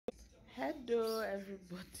Hello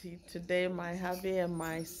everybody. Today my hubby and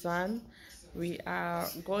my son, we are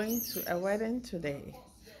going to a wedding today.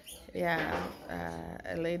 Yeah,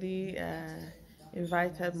 a lady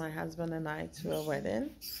invited my husband and I to a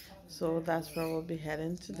wedding, so that's where we'll be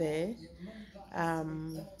heading today.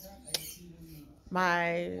 Um,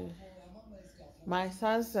 my my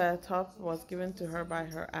son's top was given to her by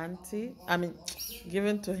her auntie. I mean,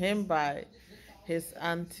 given to him by his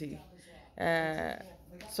auntie. Uh,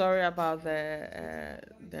 Sorry about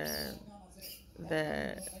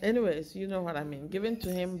anyways, you know what I mean. Given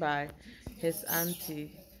to him by his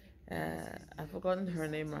auntie. I've forgotten her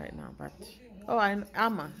name right now, but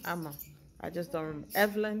Amma. I just don't remember.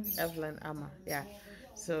 Evelyn Amma. Yeah.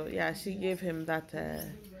 So yeah, she gave him that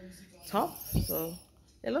top. So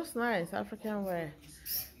it looks nice, African wear.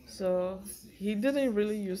 So he didn't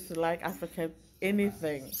really used to like African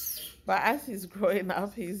anything. But as he's growing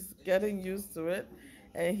up, he's getting used to it.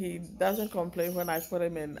 And he doesn't complain when I put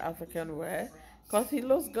him in African wear because he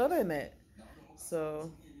looks good in it.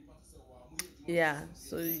 So, yeah.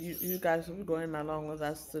 So you guys will be going along with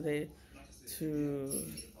us today to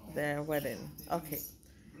their wedding. Okay.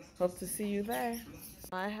 Hope to see you there.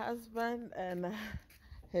 My husband and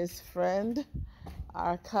his friend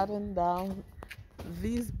are cutting down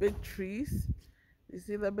these big trees. You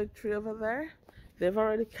see the big tree over there? They've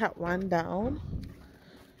already cut one down.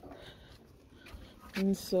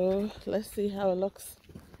 And so let's see how it looks.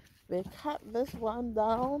 They cut this one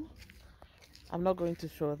down. I'm not going to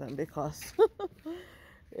show them because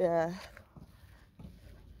yeah,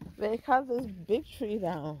 they cut this big tree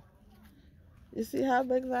down. You see how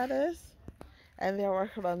big that is? And they're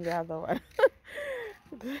working on the other one.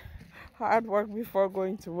 Hard work before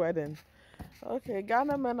going to wedding. Okay,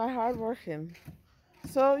 Ghana men are hard working.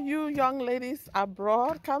 So you young ladies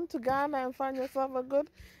abroad, come to Ghana and find yourself a good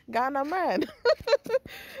Ghana man.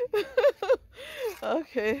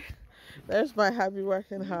 Okay, there's my hubby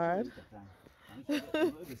working hard.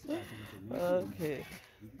 Okay,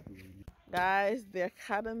 guys, they're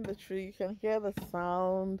cutting the tree. You can hear the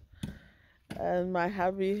sound. And my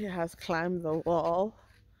hubby has climbed the wall.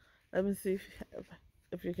 Let me see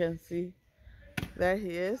if you can see. There he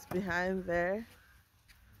is, behind there.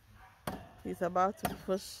 He's about to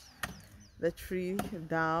push the tree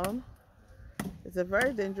down. It's a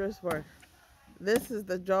very dangerous work. This is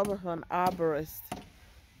the job of an arborist.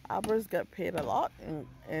 Arborists get paid a lot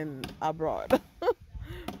in abroad.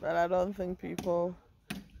 But I don't think people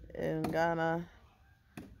in Ghana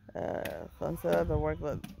consider the work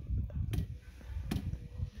that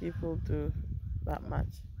people do that much.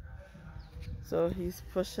 So he's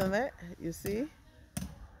pushing it, you see?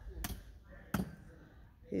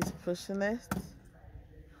 He's pushing it.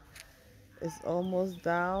 It's almost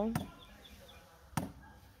down.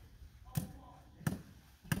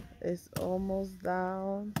 It's almost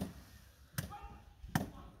down.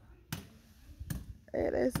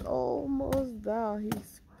 It is almost down.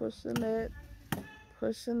 He's pushing it,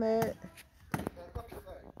 pushing it.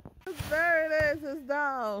 There it is. It's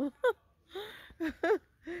down.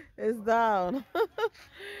 It's down.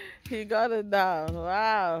 He got it down.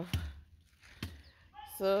 Wow.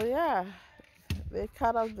 So yeah, they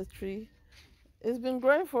cut off the tree. It's been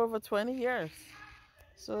growing for over 20 years.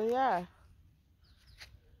 So yeah,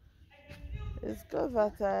 it's good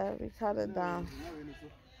that we cut it down.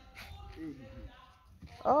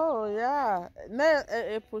 Oh yeah, no,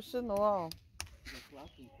 it pushing the wall.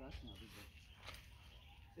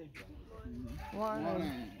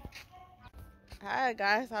 Morning. Hi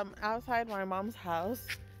guys, I'm outside my mom's house.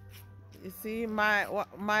 You see, my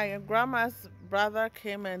grandma's brother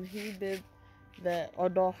came and he did the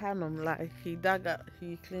odohanum, like he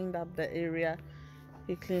cleaned up the area,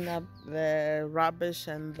 he cleaned up the rubbish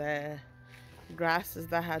and the grasses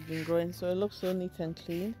that had been growing, so it looks so neat and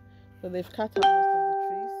clean. So they've cut out most of the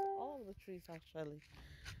trees, all of the trees actually,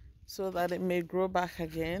 so that it may grow back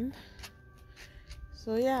again.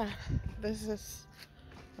 So yeah, this is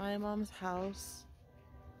my mom's house.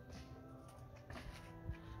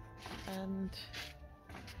 And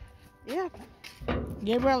yeah,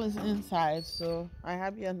 Gabriel is inside, so my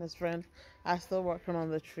hubby and his friend are still working on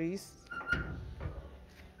the trees.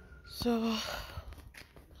 So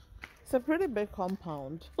it's a pretty big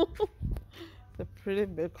compound. It's a pretty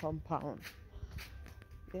big compound.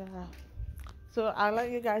 Yeah. So I'll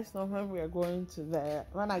let you guys know when we are going to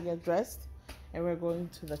when I get dressed and we're going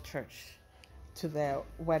to the church, to the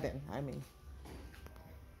wedding, I mean.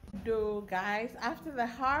 Guys, after the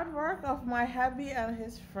hard work of my hubby and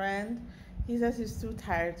his friend, he says he's too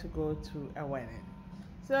tired to go to a wedding.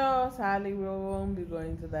 So sadly we won't be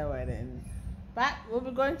going to the wedding, but we'll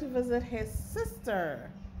be going to visit his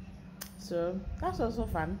sister. So that's also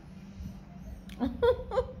fun.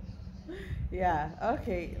 Yeah,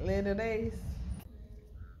 okay, later days.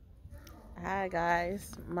 Hi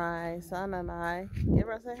guys, my son and I, give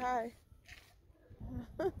her a say hi.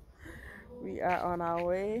 We are on our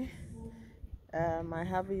way. My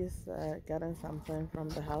hubby is getting something from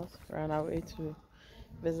the house. We're on our way to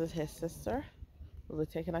visit his sister. We'll be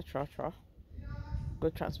taking a trotro.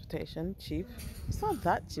 Good transportation, cheap. It's not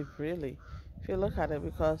that cheap really, if you look at it,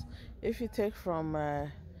 because if you take from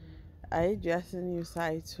Ajasin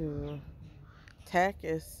side to Tech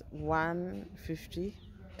is 150,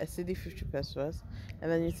 a city 50 pesos,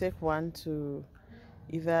 and then you take one to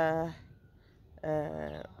either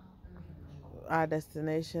uh, our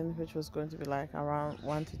destination, which was going to be like around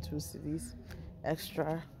 1 to 2 cities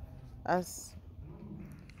extra. That's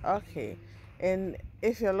okay. And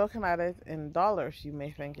if you're looking at it in dollars, you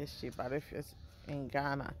may think it's cheap, but if it's in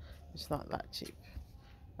Ghana, it's not that cheap.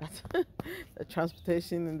 The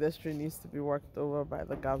transportation industry needs to be worked over by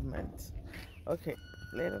the government. Okay,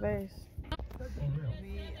 later days.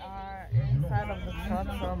 We are inside of the truck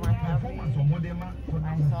from my hubby,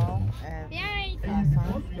 myself, and our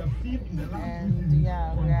son. And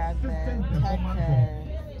yeah, we're at the Tech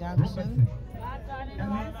Junction.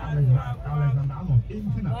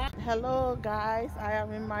 Hello guys, I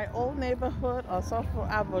am in my old neighborhood, Osofo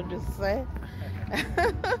Abojuse,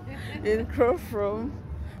 in KROFROM.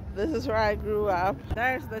 This is where I grew up.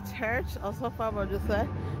 There's the church, Osofo Abojuse.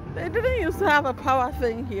 They didn't used to have a power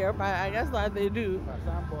thing here, but I guess that they do.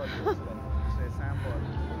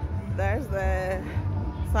 There's the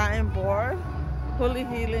signboard, Holy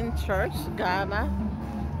Healing Church, Ghana.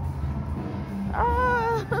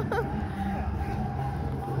 Ah,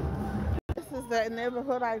 this is the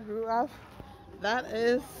neighborhood I grew up. That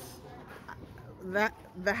is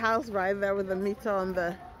the house right there with the meter on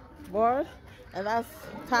the board, and that's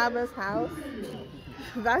Taba's house.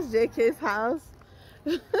 That's JK's house.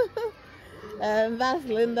 And that's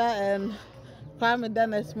Linda and Kwame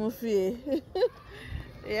Dennis Mufi.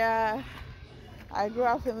 Yeah, I grew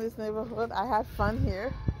up in this neighborhood. I had fun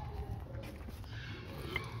here.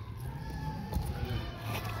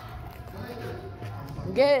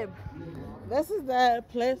 Gabe, this is the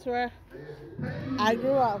place where I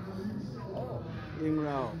grew up.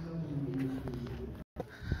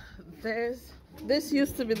 This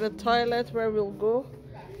used to be the toilet where we'll go,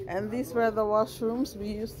 and these were the washrooms we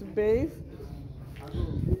used to bathe.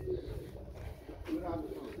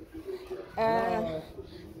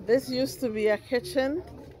 This used to be a kitchen,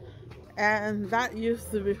 and that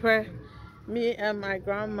used to be where me and my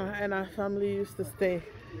grandma and our family used to stay.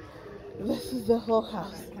 This is the whole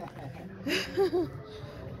house.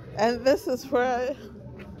 And this is where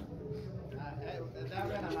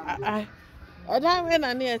I don't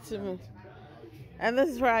went near to me. And this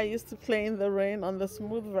is where I used to play in the rain on the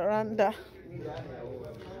smooth veranda. Sorry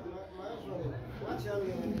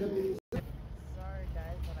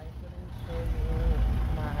guys, but I couldn't show you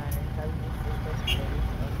my cousin's sister's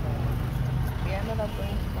place. We ended up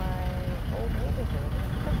going to my old neighborhood,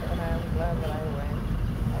 and I'm glad that I went.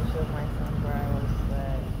 I showed my son where I was,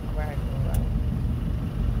 where I grew up.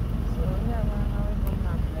 So yeah, man, I was home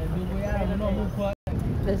now.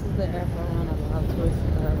 This is the airport runabout with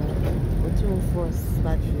 204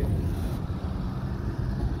 statue.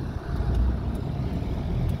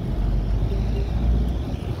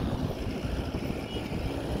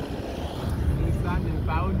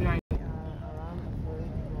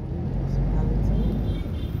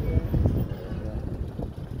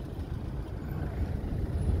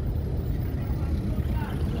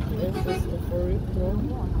 This is the KROFROM.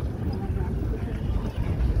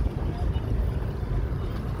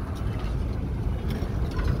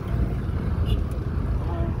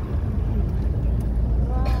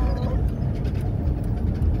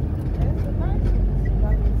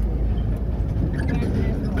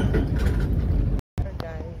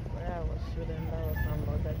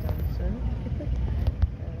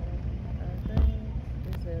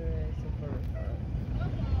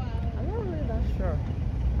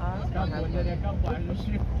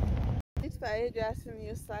 Mr. Adrian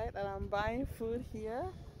new site, and I'm buying food here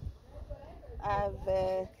at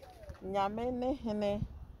the Nyamene Hene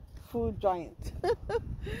food joint.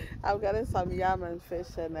 I'm getting some yam and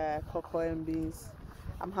fish and cocoa and beans.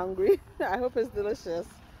 I'm hungry. I hope it's delicious.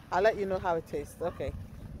 I'll let you know how it tastes. Okay.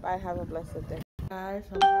 Bye. Have a blessed day. Guys,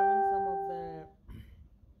 I'm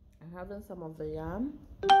having some of the yam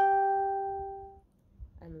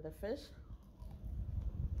and the fish.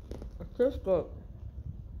 It tastes good.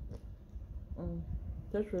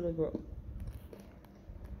 Tastes really good.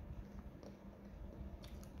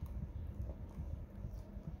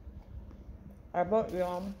 I bought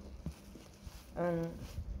yam and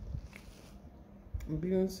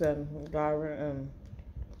beans and garlic and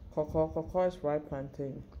cocoa. Cocoa is ripe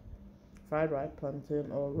plantain, fried ripe plantain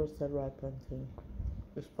or roasted ripe plantain.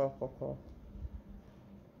 It's called cocoa.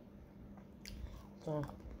 So,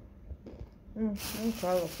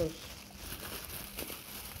 try the fish.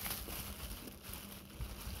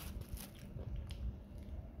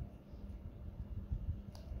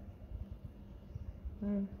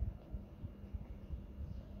 Mm,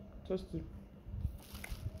 tasty.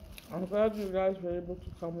 I'm glad you guys were able to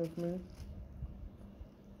come with me.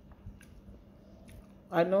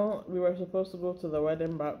 I know we were supposed to go to the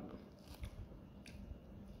wedding, but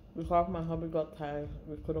because my hubby got tired,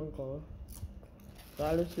 we couldn't go. So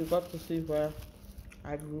at least you got to see where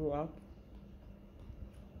I grew up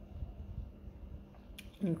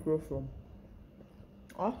in KROFROM.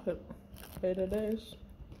 Awesome. 8 days.